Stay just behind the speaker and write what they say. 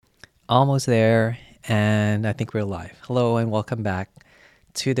Almost there, and I think we're live. Hello, and welcome back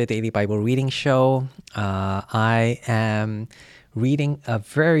to the Daily Bible Reading Show. I am reading a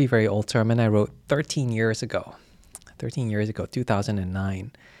very, very old sermon I wrote 13 years ago,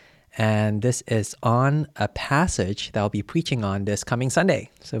 2009. And this is on a passage that I'll be preaching on this coming Sunday.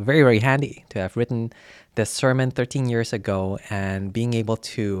 So very, very handy to have written this sermon 13 years ago and being able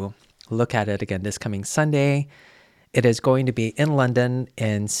to look at it again this coming Sunday. It is going to be in London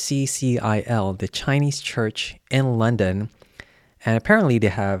in CCIL, the Chinese church in London. And apparently they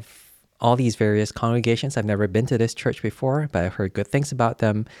have all these various congregations. I've never been to this church before, but I've heard good things about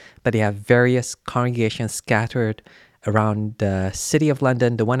them. But they have various congregations scattered around the city of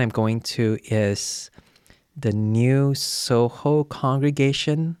London. The one I'm going to is the New Soho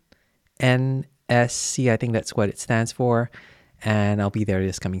Congregation, NSC, I think that's what it stands for. And I'll be there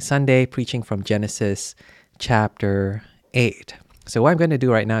this coming Sunday preaching from Genesis chapter 8. So what I'm going to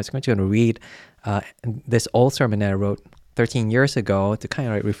do right now is I'm going to read this old sermon that I wrote 13 years ago to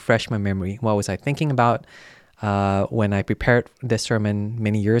kind of refresh my memory. What was I thinking about when I prepared this sermon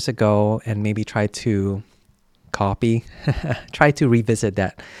many years ago, and maybe try to try to revisit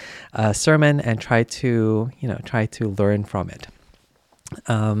that sermon and try to learn from it.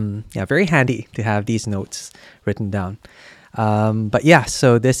 Very handy to have these notes written down.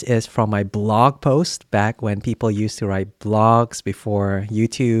 So this is from my blog post back when people used to write blogs before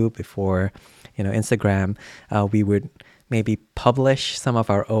YouTube, before Instagram. We would maybe publish some of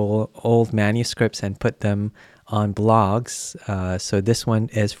our old manuscripts and put them on blogs. So this one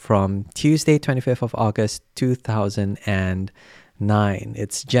is from Tuesday, 25th of August, 2009.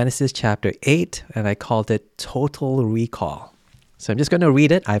 It's Genesis chapter 8, and I called it Total Recall. So I'm just going to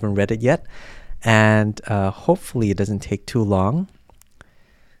read it. I haven't read it yet. And hopefully it doesn't take too long.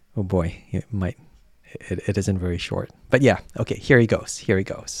 Oh boy, it isn't very short. But yeah, okay, here he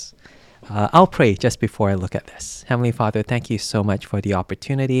goes. I'll pray just before I look at this. Heavenly Father, thank you so much for the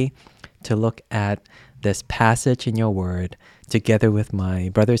opportunity to look at this passage in your word together with my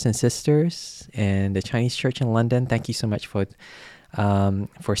brothers and sisters in the Chinese church in London. Thank you so much for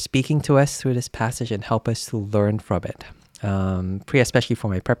speaking to us through this passage and help us to learn from it. Pray especially for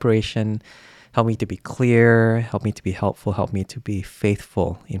my preparation. Help me to be clear, help me to be helpful, help me to be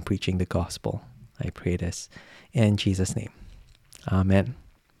faithful in preaching the gospel. I pray this in Jesus' name. Amen.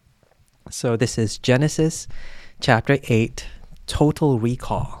 So this is Genesis chapter 8, Total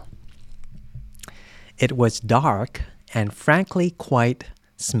Recall. It was dark and frankly quite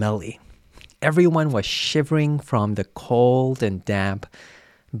smelly. Everyone was shivering from the cold and damp,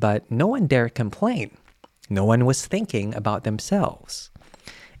 but no one dared complain. No one was thinking about themselves.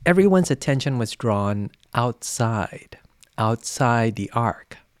 Everyone's attention was drawn outside the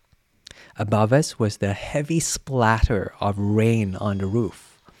ark. Above us was the heavy splatter of rain on the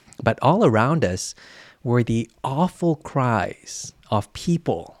roof, but all around us were the awful cries of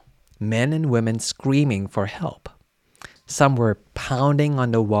people, men and women screaming for help. Some were pounding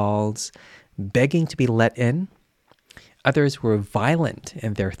on the walls, begging to be let in. Others were violent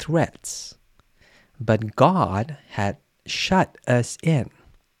in their threats. But God had shut us in.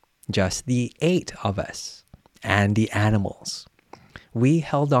 Just the 8 of us and the animals. We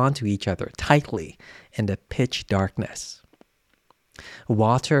held on to each other tightly in the pitch darkness.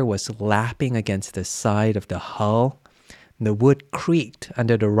 Water was lapping against the side of the hull. The wood creaked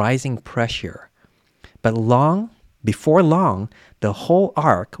under the rising pressure. But before long, the whole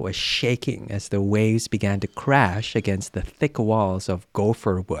ark was shaking as the waves began to crash against the thick walls of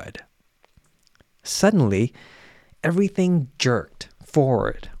gopher wood. Suddenly, everything jerked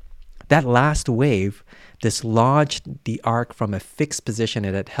forward. That last wave dislodged the ark from a fixed position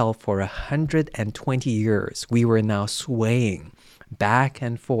it had held for 120 years. We were now swaying back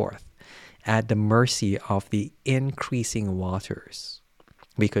and forth at the mercy of the increasing waters.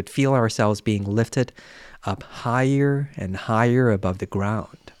 We could feel ourselves being lifted up higher and higher above the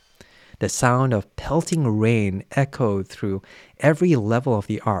ground. The sound of pelting rain echoed through every level of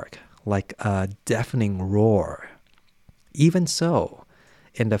the ark like a deafening roar. Even so,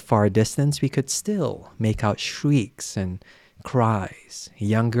 in the far distance, we could still make out shrieks and cries.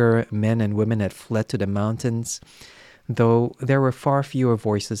 Younger men and women had fled to the mountains, though there were far fewer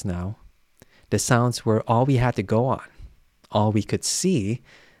voices now. The sounds were all we had to go on. All we could see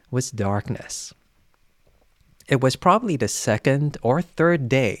was darkness. It was probably the second or third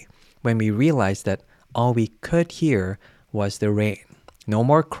day when we realized that all we could hear was the rain. No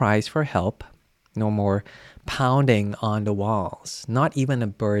more cries for help, no more pounding on the walls, not even a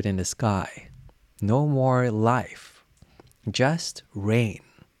bird in the sky. No more life, just rain,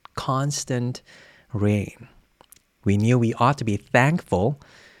 constant rain. We knew we ought to be thankful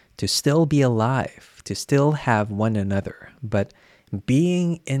to still be alive, to still have one another, but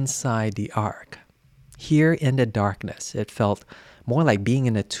being inside the ark, here in the darkness, it felt more like being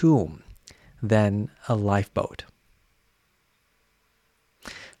in a tomb than a lifeboat.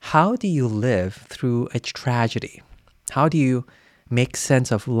 How do you live through a tragedy? How do you make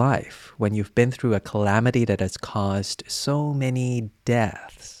sense of life when you've been through a calamity that has caused so many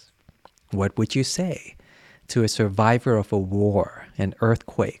deaths? What would you say to a survivor of a war, an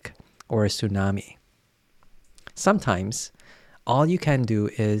earthquake, or a tsunami? Sometimes, all you can do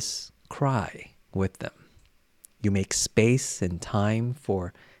is cry with them. You make space and time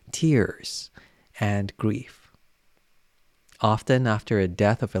for tears and grief. Often after a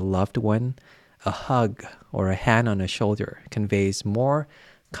death of a loved one, a hug or a hand on a shoulder conveys more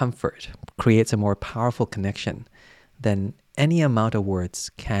comfort, creates a more powerful connection than any amount of words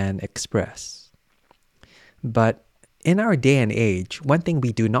can express. But in our day and age, one thing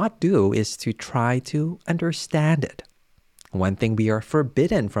we do not do is to try to understand it. One thing we are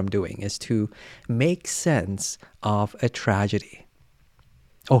forbidden from doing is to make sense of a tragedy.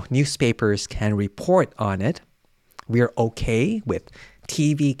 Oh, newspapers can report on it. We are okay with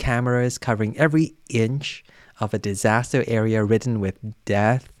TV cameras covering every inch of a disaster area ridden with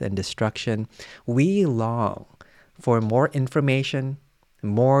death and destruction. We long for more information,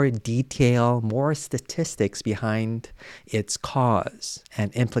 more detail, more statistics behind its cause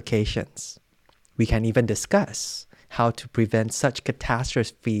and implications. We can even discuss how to prevent such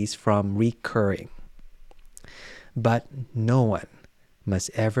catastrophes from recurring. But no one must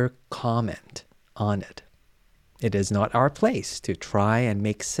ever comment on it. It is not our place to try and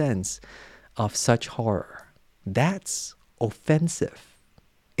make sense of such horror. That's offensive.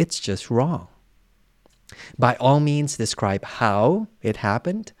 It's just wrong. By all means, describe how it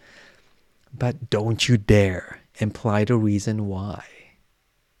happened, but don't you dare imply the reason why.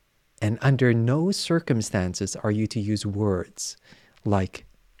 And under no circumstances are you to use words like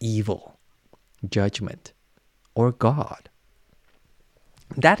evil, judgment, or God.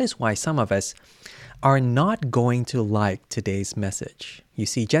 That is why some of us are not going to like today's message. You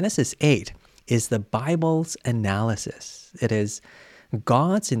see, Genesis 8 is the Bible's analysis. It is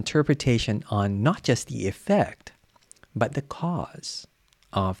God's interpretation on not just the effect, but the cause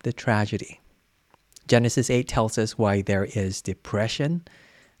of the tragedy. Genesis 8 tells us why there is depression,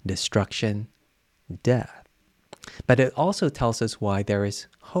 destruction, death. But it also tells us why there is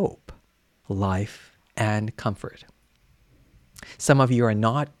hope, life, and comfort. Some of you are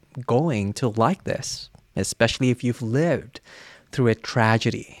not going to like this, especially if you've lived through a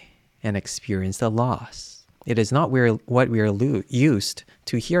tragedy and experienced a loss. It is not what we are used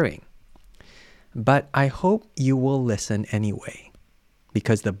to hearing. But I hope you will listen anyway,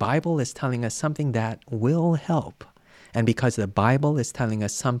 because the Bible is telling us something that will help, and because the Bible is telling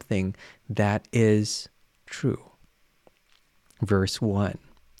us something that is true. Verse 1,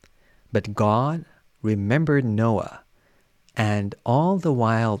 "But God remembered Noah and all the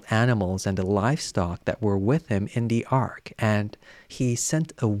wild animals and the livestock that were with him in the ark, and he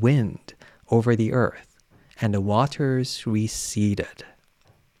sent a wind over the earth, and the waters receded."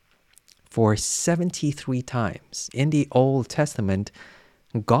 For 73 times in the Old Testament,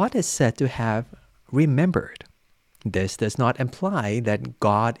 God is said to have remembered. This does not imply that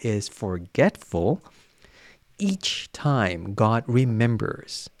God is forgetful. Each time God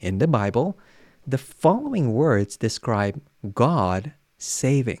remembers in the Bible, the following words describe God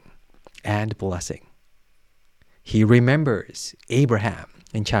saving and blessing. He remembers Abraham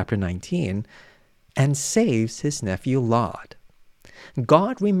in chapter 19 and saves his nephew Lot.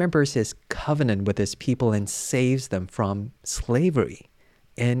 God remembers his covenant with his people and saves them from slavery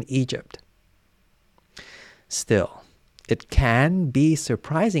in Egypt. Still, it can be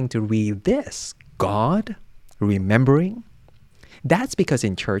surprising to read this, God remembering. That's because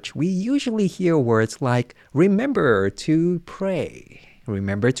in church, we usually hear words like, remember to pray,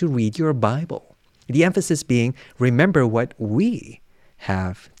 remember to read your Bible. The emphasis being, remember what we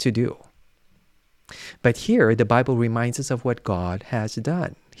have to do. But here, the Bible reminds us of what God has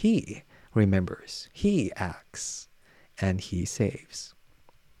done. He remembers, He acts, and He saves.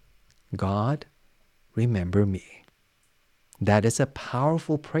 God, remember me. That is a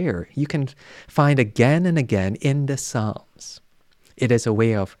powerful prayer you can find again and again in the Psalms. It is a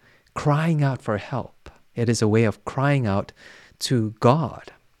way of crying out for help. It is a way of crying out to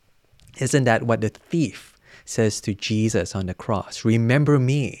God. Isn't that what the thief says to Jesus on the cross? Remember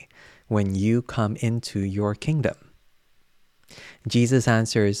me when you come into your kingdom. Jesus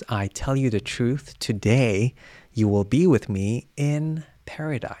answers, I tell you the truth, today you will be with me in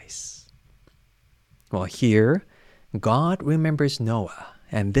paradise. Well, here, God remembers Noah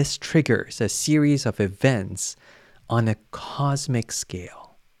and this triggers a series of events on a cosmic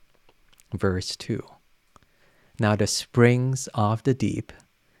scale. Verse 2. Now the springs of the deep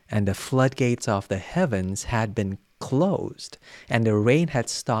and the floodgates of the heavens had been closed, and the rain had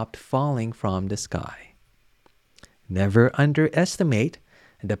stopped falling from the sky. Never underestimate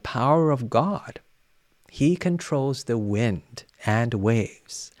the power of God. He controls the wind and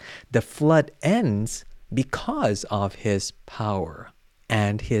waves. The flood ends because of His power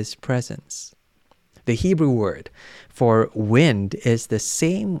and His presence. The Hebrew word for wind is the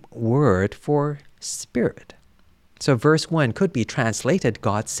same word for spirit. So verse 1 could be translated,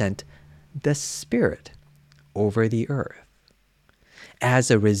 God sent the Spirit over the earth. As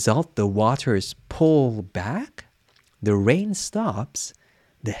a result, the waters pull back, the rain stops,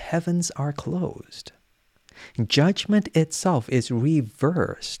 the heavens are closed. Judgment itself is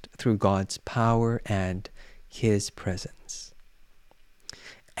reversed through God's power and His presence.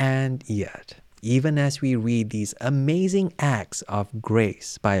 And yet, even as we read these amazing acts of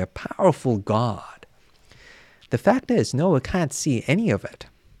grace by a powerful God, the fact is, Noah can't see any of it.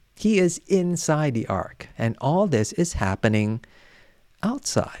 He is inside the ark, and all this is happening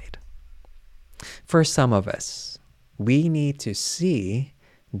outside. For some of us, we need to see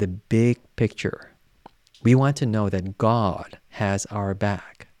the big picture. We want to know that God has our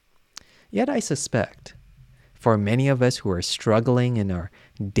back. Yet I suspect, for many of us who are struggling in our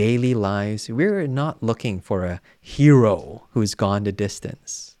daily lives, we're not looking for a hero who's gone the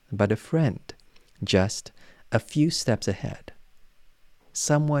distance, but a friend, just a few steps ahead.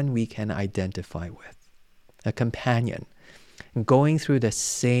 Someone we can identify with, a companion, going through the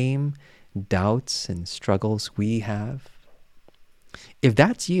same doubts and struggles we have. If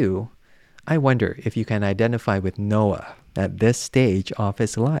that's you, I wonder if you can identify with Noah at this stage of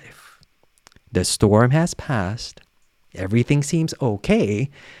his life. The storm has passed, everything seems okay,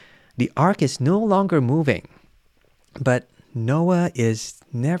 the ark is no longer moving, but Noah is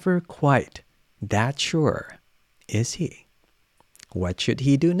never quite that sure. Is he? What should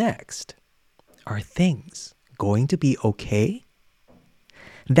he do next? Are things going to be okay?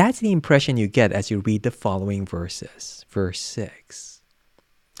 That's the impression you get as you read the following verses. Verse 6.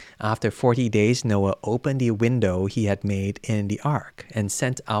 After 40 days, Noah opened the window he had made in the ark and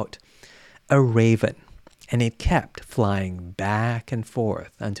sent out a raven, and it kept flying back and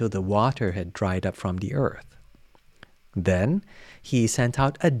forth until the water had dried up from the earth. Then he sent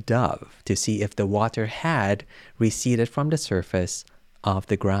out a dove to see if the water had receded from the surface of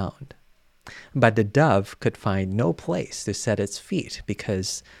the ground. But the dove could find no place to set its feet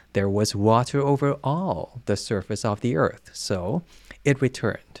because there was water over all the surface of the earth. So it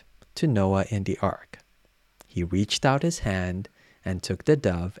returned to Noah in the ark. He reached out his hand and took the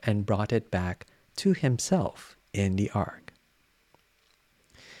dove and brought it back to himself in the ark.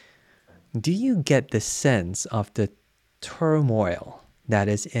 Do you get the sense of the turmoil that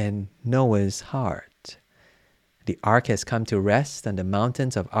is in Noah's heart? The ark has come to rest on the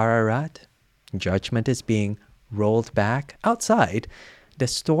mountains of Ararat. Judgment is being rolled back. Outside, the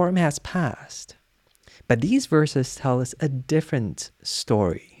storm has passed. But these verses tell us a different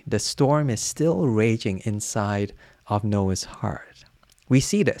story. The storm is still raging inside of Noah's heart. We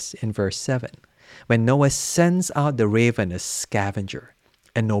see this in verse 7, when Noah sends out the raven, a scavenger,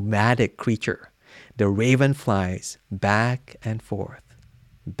 a nomadic creature. The raven flies back and forth,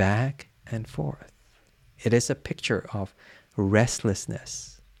 back and forth. It is a picture of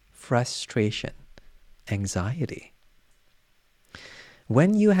restlessness, frustration, anxiety.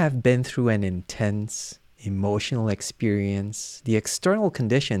 When you have been through an intense emotional experience, the external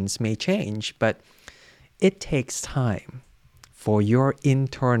conditions may change, but it takes time for your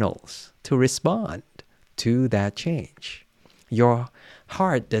internals to respond to that change. Your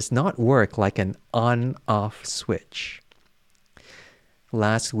heart does not work like an on-off switch.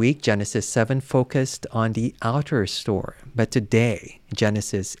 Last week, Genesis 7 focused on the outer storm, but today,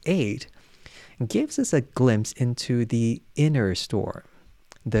 Genesis 8 gives us a glimpse into the inner storm,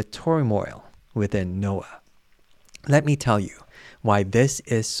 the turmoil within Noah. Let me tell you why this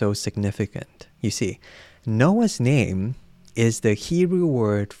is so significant. You see, Noah's name is the Hebrew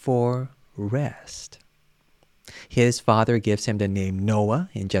word for rest. His father gives him the name Noah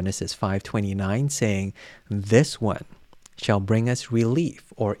in Genesis 5:29, saying, "This one shall bring us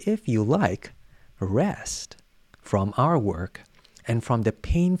relief, or if you like, rest from our work and from the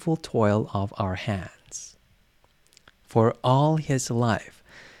painful toil of our hands." For all his life,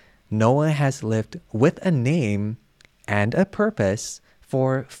 Noah has lived with a name and a purpose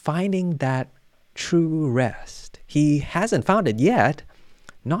for finding that true rest. He hasn't found it yet,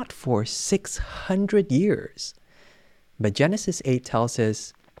 not for 600 years. But Genesis 8 tells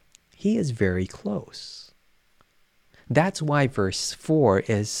us he is very close. That's why verse 4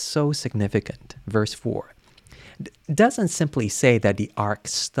 is so significant. Verse 4 doesn't simply say that the ark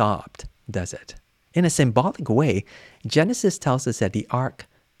stopped, does it? In a symbolic way, Genesis tells us that the ark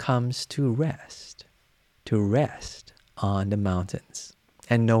comes to rest on the mountains.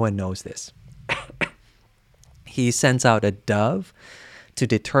 And Noah knows this. He sends out a dove to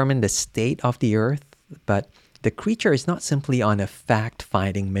determine the state of the earth, but the creature is not simply on a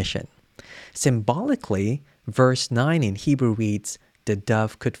fact-finding mission. Symbolically, verse 9 in Hebrew reads, the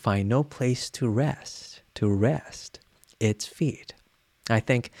dove could find no place to rest its feet. I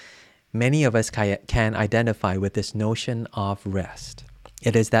think many of us can identify with this notion of rest.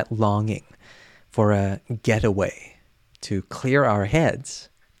 It is that longing for a getaway, to clear our heads,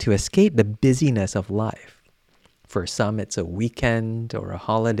 to escape the busyness of life. For some, it's a weekend or a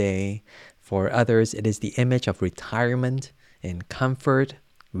holiday. For others, it is the image of retirement in comfort,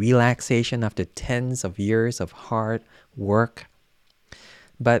 relaxation after tens of years of hard work.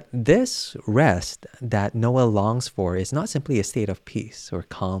 But this rest that Noah longs for is not simply a state of peace or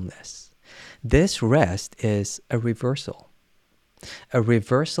calmness. This rest is a reversal of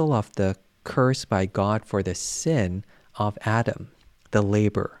the curse by God for the sin of Adam, the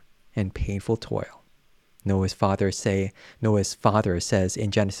labor and painful toil. Noah's father says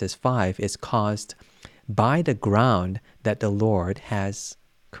in Genesis 5 is caused by the ground that the Lord has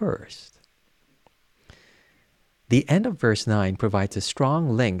cursed. The end of verse 9 provides a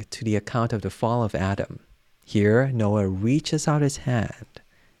strong link to the account of the fall of Adam. Here, Noah reaches out his hand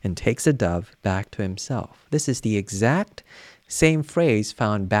and takes a dove back to himself. This is the exact same phrase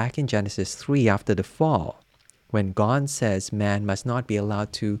found back in Genesis 3 after the fall, when God says man must not be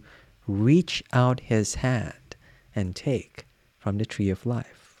allowed to reach out his hand and take from the tree of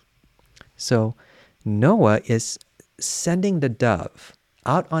life. So Noah is sending the dove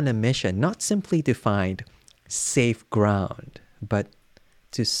out on a mission, not simply to find safe ground, but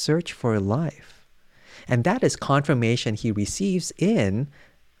to search for life. And that is confirmation he receives in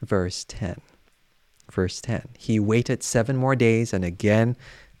verse 10. Verse 10, he waited 7 more days and again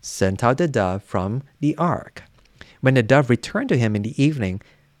sent out the dove from the ark. When the dove returned to him in the evening,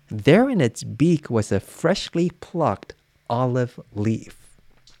 there in its beak was a freshly plucked olive leaf.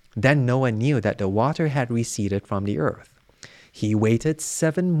 Then Noah knew that the water had receded from the earth. He waited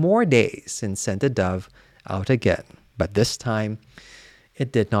 7 more days and sent the dove out again, but this time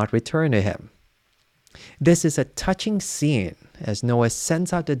it did not return to him. This is a touching scene as Noah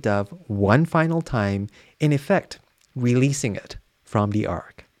sends out the dove one final time, in effect releasing it from the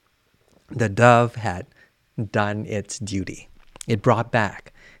ark. The dove had done its duty. It brought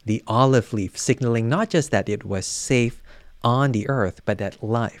back the olive leaf, signaling not just that it was safe on the earth, but that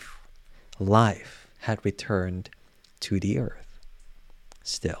life had returned to the earth.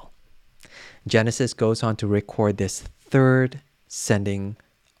 Still, Genesis goes on to record this third sending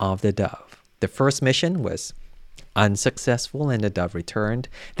of the dove. The first mission was unsuccessful and the dove returned.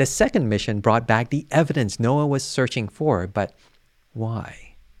 The second mission brought back the evidence Noah was searching for, but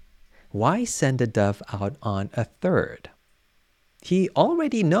why? Why send the dove out on a third? He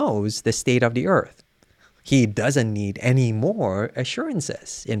already knows the state of the earth. He doesn't need any more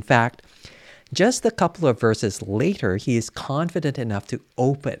assurances. In fact, just a couple of verses later, he is confident enough to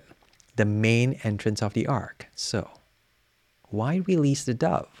open the main entrance of the ark. So, why release the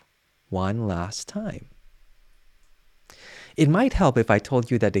dove one last time? It might help if I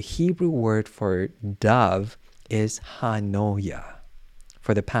told you that the Hebrew word for dove is hanoah.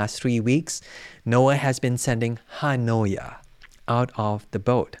 For the past 3 weeks, Noah has been sending hanoah out of the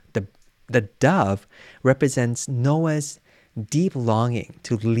boat. The dove represents Noah's deep longing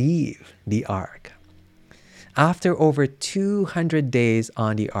to leave the ark. After over 200 days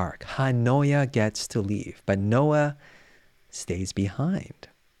on the ark, hanoah gets to leave, but Noah stays behind.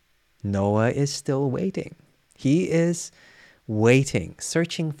 Noah is still waiting. He is waiting,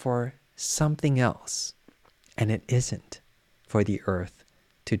 searching for something else, and it isn't for the earth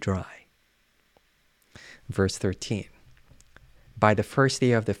to dry. Verse 13. By the first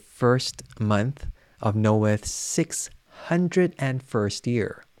day of the first month of Noah's 601st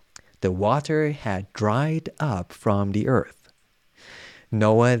year, the water had dried up from the earth.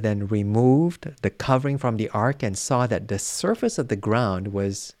 Noah then removed the covering from the ark and saw that the surface of the ground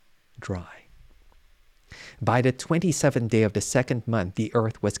was dry. By the 27th day of the second month, the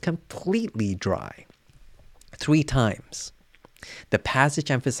earth was completely dry. 3 times. The passage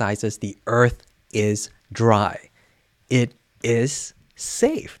emphasizes the earth is dry. It is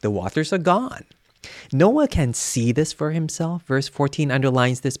safe. The waters are gone. Noah can see this for himself. Verse 14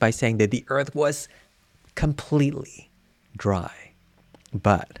 underlines this by saying that the earth was completely dry.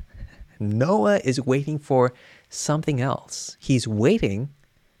 But Noah is waiting for something else. He's waiting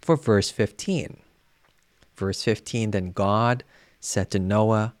for verse 15. Verse 15, then God said to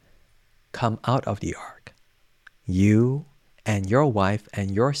Noah, "Come out of the ark, you and your wife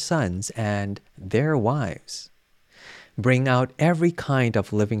and your sons and their wives. Bring out every kind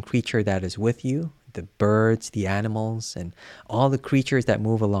of living creature that is with you, the birds, the animals, and all the creatures that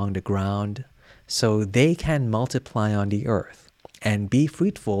move along the ground, so they can multiply on the earth and be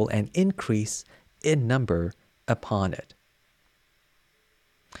fruitful and increase in number upon it."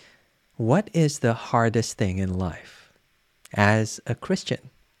 What is the hardest thing in life as a Christian?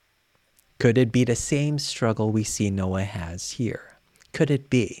 Could it be the same struggle we see Noah has here? Could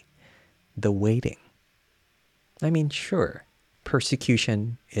it be the waiting? I mean, sure,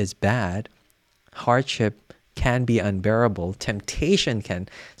 persecution is bad. Hardship can be unbearable. Temptation can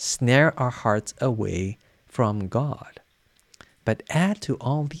snare our hearts away from God. But add to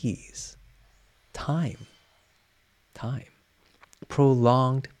all these time,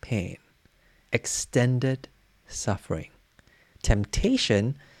 prolonged pain, extended suffering,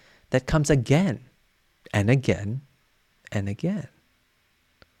 temptation that comes again and again and again.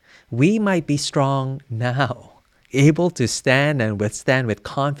 We might be strong now, able to stand and withstand with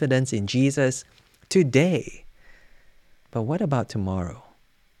confidence in Jesus today. But what about tomorrow?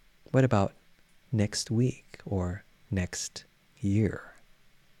 What about next week or next year?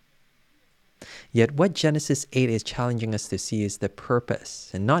 Yet what Genesis 8 is challenging us to see is the purpose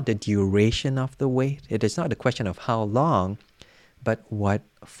and not the duration of the wait. It is not a question of how long, but what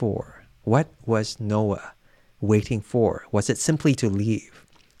for? What was Noah waiting for? Was it simply to leave,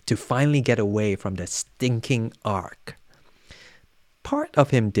 to finally get away from the stinking ark? Part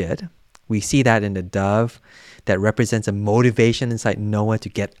of him did. We see that in the dove that represents a motivation inside Noah to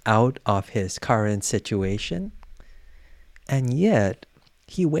get out of his current situation. And yet,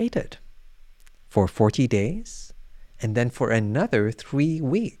 he waited for 40 days and then for another 3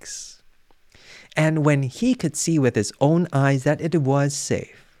 weeks. And when he could see with his own eyes that it was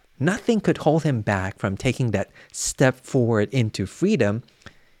safe, nothing could hold him back from taking that step forward into freedom,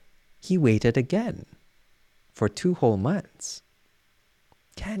 he waited again for 2 whole months.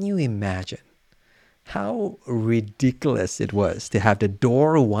 Can you imagine how ridiculous it was to have the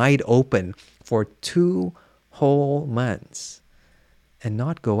door wide open for 2 whole months and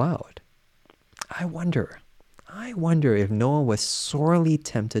not go out? I wonder if Noah was sorely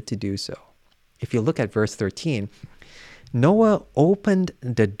tempted to do so. If you look at verse 13, Noah opened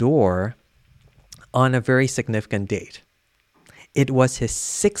the door on a very significant date. It was his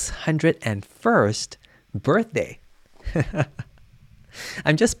 601st birthday.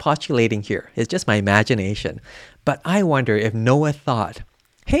 I'm just postulating here. It's just my imagination. But I wonder if Noah thought,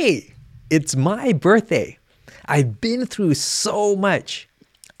 hey, it's my birthday. I've been through so much.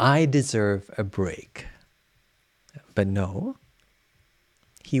 I deserve a break. But no,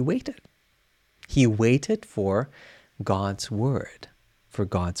 he waited. He waited for God's word, for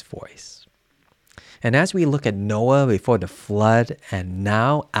God's voice. And as we look at Noah before the flood and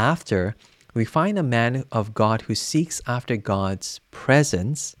now after, we find a man of God who seeks after God's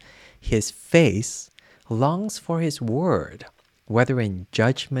presence, his face, longs for his word, whether in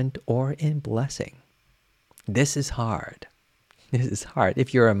judgment or in blessing. This is hard. This is hard.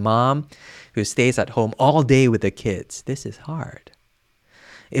 If you're a mom who stays at home all day with the kids, this is hard.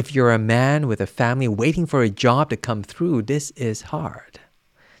 If you're a man with a family waiting for a job to come through, this is hard.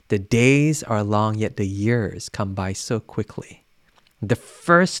 The days are long, yet the years come by so quickly. The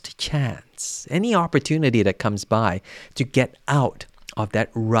first chance, any opportunity that comes by to get out of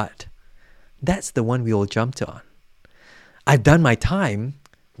that rut, that's the one we will jump to on. I've done my time.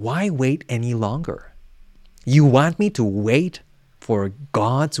 Why wait any longer? You want me to wait for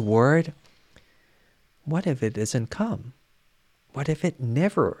God's word? What if it doesn't come? What if it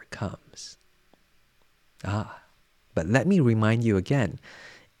never comes? But let me remind you again,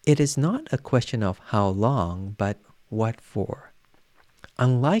 it is not a question of how long, but what for.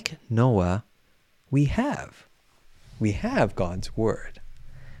 Unlike Noah, we have God's word,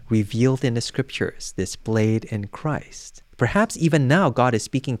 revealed in the scriptures, displayed in Christ. Perhaps even now God is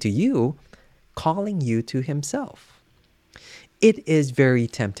speaking to you, calling you to himself. It is very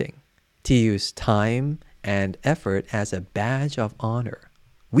tempting to use time and effort as a badge of honor.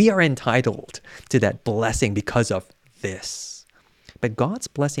 We are entitled to that blessing because of this. But God's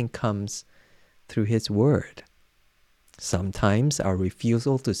blessing comes through his word. Sometimes our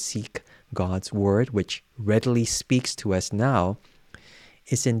refusal to seek God's word, which readily speaks to us now,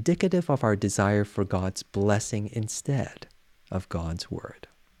 is indicative of our desire for God's blessing instead of God's word.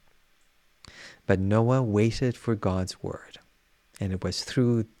 But Noah waited for God's word, and it was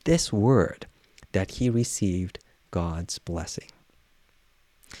through this word that he received God's blessing.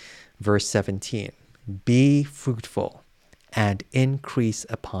 Verse 17, be fruitful and increase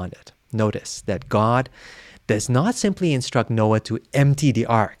upon it. Notice that God does not simply instruct Noah to empty the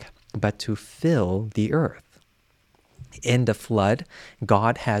ark, but to fill the earth. In the flood,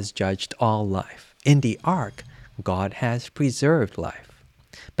 God has judged all life. In the ark, God has preserved life.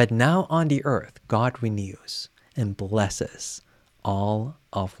 But now on the earth, God renews and blesses all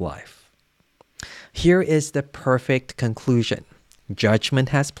of life. Here is the perfect conclusion. Judgment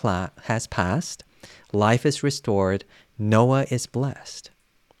has passed, life is restored, Noah is blessed.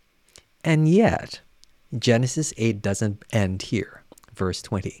 And yet, Genesis 8 doesn't end here. Verse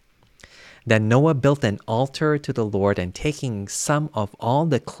 20. Then Noah built an altar to the Lord, and taking some of all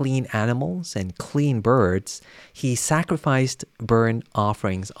the clean animals and clean birds, he sacrificed burnt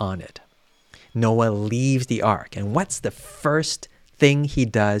offerings on it. Noah leaves the ark, and what's the first thing he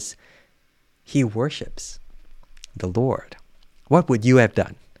does? He worships the Lord. What would you have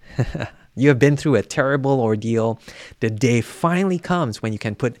done? You have been through a terrible ordeal. The day finally comes when you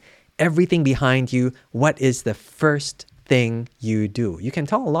can put everything behind you. What is the first thing you do? You can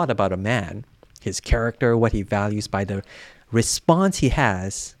tell a lot about a man, his character, what he values, by the response he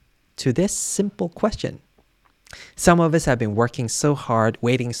has to this simple question. Some of us have been working so hard,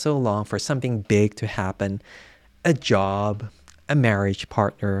 waiting so long for something big to happen, a job, a marriage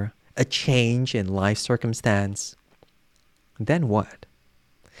partner, a change in life circumstance. Then what?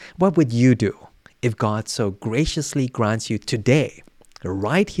 What would you do if God so graciously grants you today,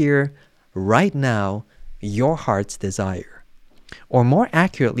 right here, right now, your heart's desire? Or more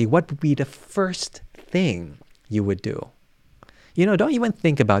accurately, what would be the first thing you would do? Don't even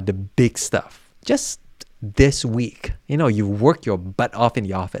think about the big stuff. Just this week, you work your butt off in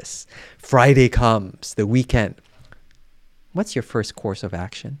the office. Friday comes, the weekend. What's your first course of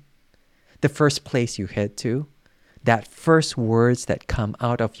action? The first place you head to? That first words that come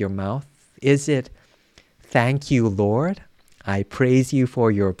out of your mouth? Is it, thank you, Lord, I praise you for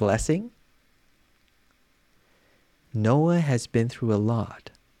your blessing? Noah has been through a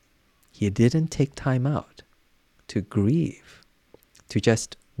lot. He didn't take time out to grieve, to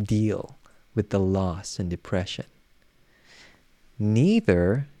just deal with the loss and depression.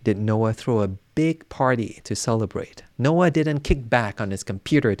 Neither did Noah throw a big party to celebrate. Noah didn't kick back on his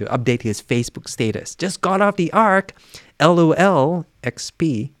computer to update his Facebook status. Just got off the ark. LOL,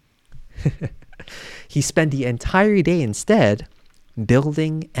 XP. He spent the entire day instead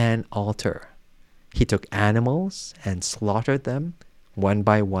building an altar. He took animals and slaughtered them one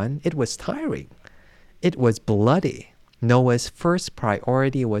by one. It was tiring. It was bloody. Noah's first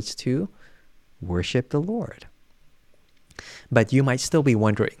priority was to worship the Lord. But you might still be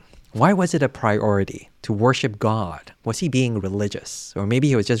wondering, why was it a priority to worship God? Was he being religious? Or maybe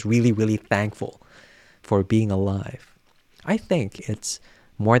he was just really, really thankful for being alive. I think it's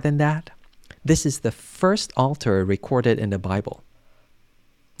more than that. This is the first altar recorded in the Bible.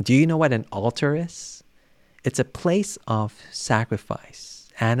 Do you know what an altar is? It's a place of sacrifice.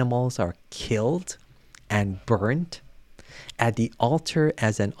 Animals are killed and burnt at the altar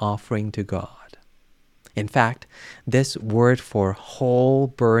as an offering to God. In fact, this word for whole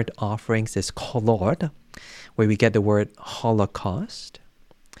burnt offerings is kolod, where we get the word Holocaust.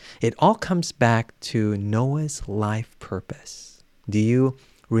 It all comes back to Noah's life purpose. Do you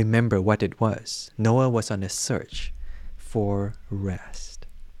remember what it was? Noah was on a search for rest.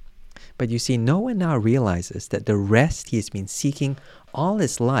 But you see, Noah now realizes that the rest he has been seeking all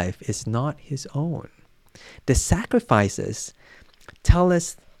his life is not his own. The sacrifices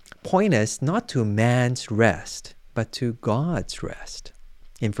point us not to man's rest, but to God's rest.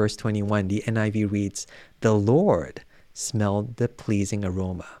 In verse 21, the NIV reads, "The Lord smelled the pleasing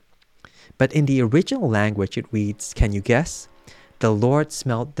aroma." But in the original language, it reads, can you guess? The Lord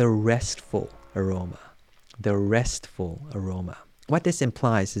smelled the restful aroma. The restful aroma. What this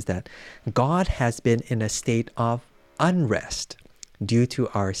implies is that God has been in a state of unrest due to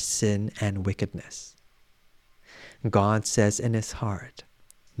our sin and wickedness. God says in his heart,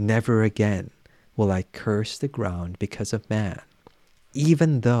 "Never again will I curse the ground because of man,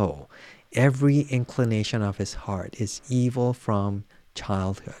 even though every inclination of his heart is evil from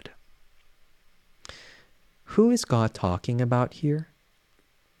childhood." Who is God talking about here?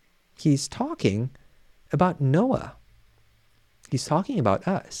 He's talking about Noah. He's talking about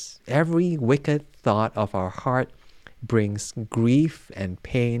us. Every wicked thought of our heart brings grief and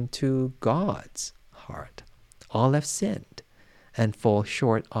pain to God's heart. All have sinned and fall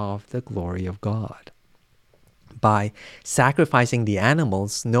short of the glory of God. By sacrificing the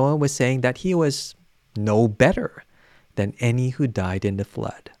animals, Noah was saying that he was no better than any who died in the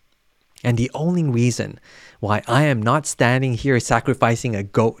flood. And the only reason why I am not standing here sacrificing a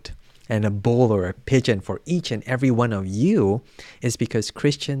goat and a bull or a pigeon for each and every one of you is because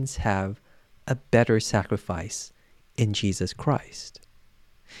Christians have a better sacrifice in Jesus Christ.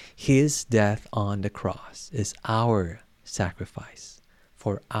 His death on the cross is our sacrifice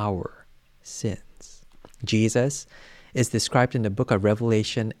for our sins. Jesus is described in the book of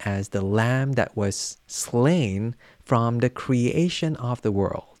Revelation as the lamb that was slain from the creation of the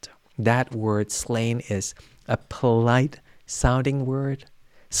world. That word slain is a polite sounding word.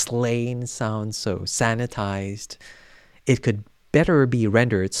 Slain sounds so sanitized. It could better be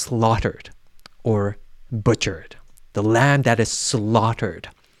rendered slaughtered or butchered. The lamb that is slaughtered,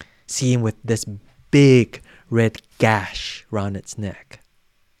 seen with this big red gash around its neck.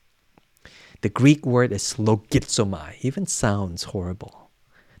 The Greek word is logizomai, even sounds horrible.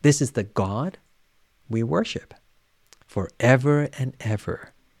 This is the God we worship. Forever and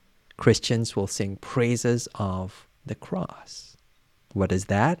ever, Christians will sing praises of the cross. What is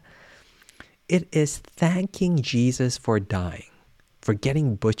that? It is thanking Jesus for dying, for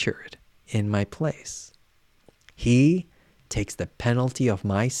getting butchered in my place. He takes the penalty of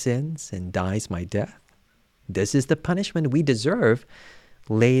my sins and dies my death. This is the punishment we deserve,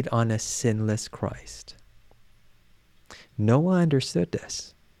 laid on a sinless Christ. Noah understood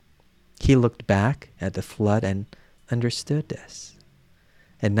this. He looked back at the flood and understood this.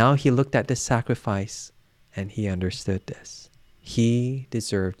 And now he looked at the sacrifice and he understood this. He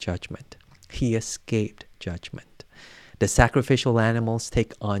deserved judgment. He escaped judgment. The sacrificial animals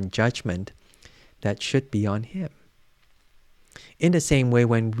take on judgment that should be on him. In the same way,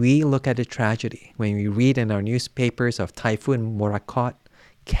 when we look at a tragedy, when we read in our newspapers of Typhoon Morakot,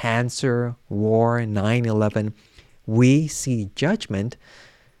 cancer, war, 9/11, we see judgment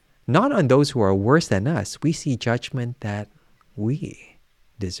not on those who are worse than us. We see judgment that we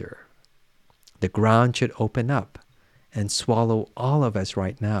deserve. The ground should open up and swallow all of us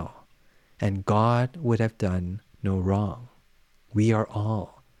right now, and God would have done no wrong. We are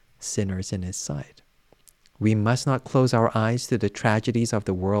all sinners in His sight. We must not close our eyes to the tragedies of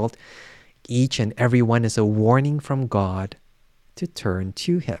the world. Each and every one is a warning from God to turn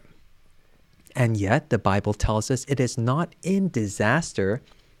to Him. And yet, the Bible tells us it is not in disaster,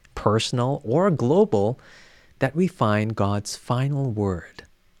 personal or global, that we find God's final word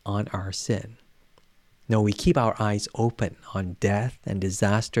on our sin. No, we keep our eyes open on death and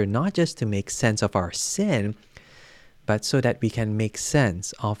disaster, not just to make sense of our sin, but so that we can make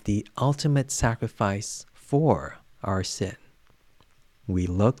sense of the ultimate sacrifice for our sin. We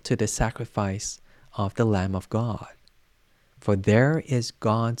look to the sacrifice of the Lamb of God. For there is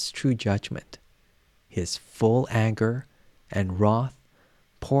God's true judgment, His full anger and wrath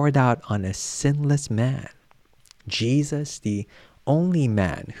poured out on a sinless man. Jesus, the only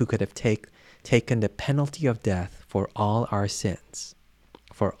man who could have taken the penalty of death for all our sins.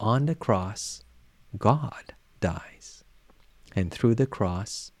 For on the cross, God dies. And through the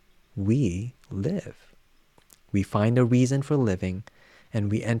cross, we live. We find a reason for living, and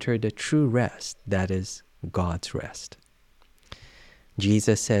we enter the true rest that is God's rest.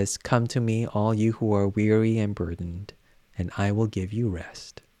 Jesus says, "Come to me, all you who are weary and burdened, and I will give you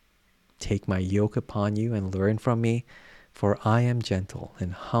rest. Take my yoke upon you and learn from me, for I am gentle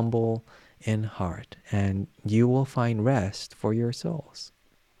and humble in heart, and you will find rest for your souls."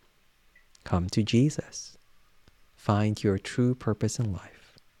 Come to Jesus. Find your true purpose in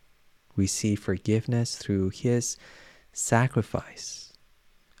life. Receive forgiveness through His sacrifice.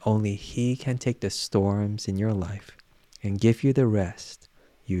 Only He can take the storms in your life and give you the rest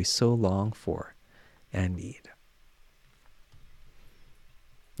you so long for and need.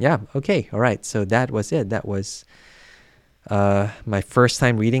 Yeah, okay, all right. So that was it. That was my first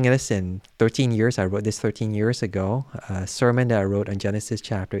time reading this in 13 years. I wrote this 13 years ago, a sermon that I wrote on Genesis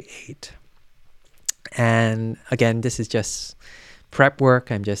chapter 8. And again, this is just prep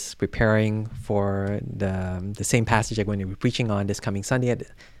work. I'm just preparing for the same passage I'm going to be preaching on this coming Sunday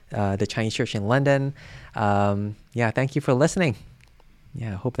at the Chinese Church in London. Thank you for listening. I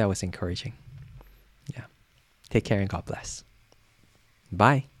hope that was encouraging. Take care and God bless.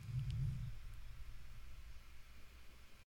 Bye.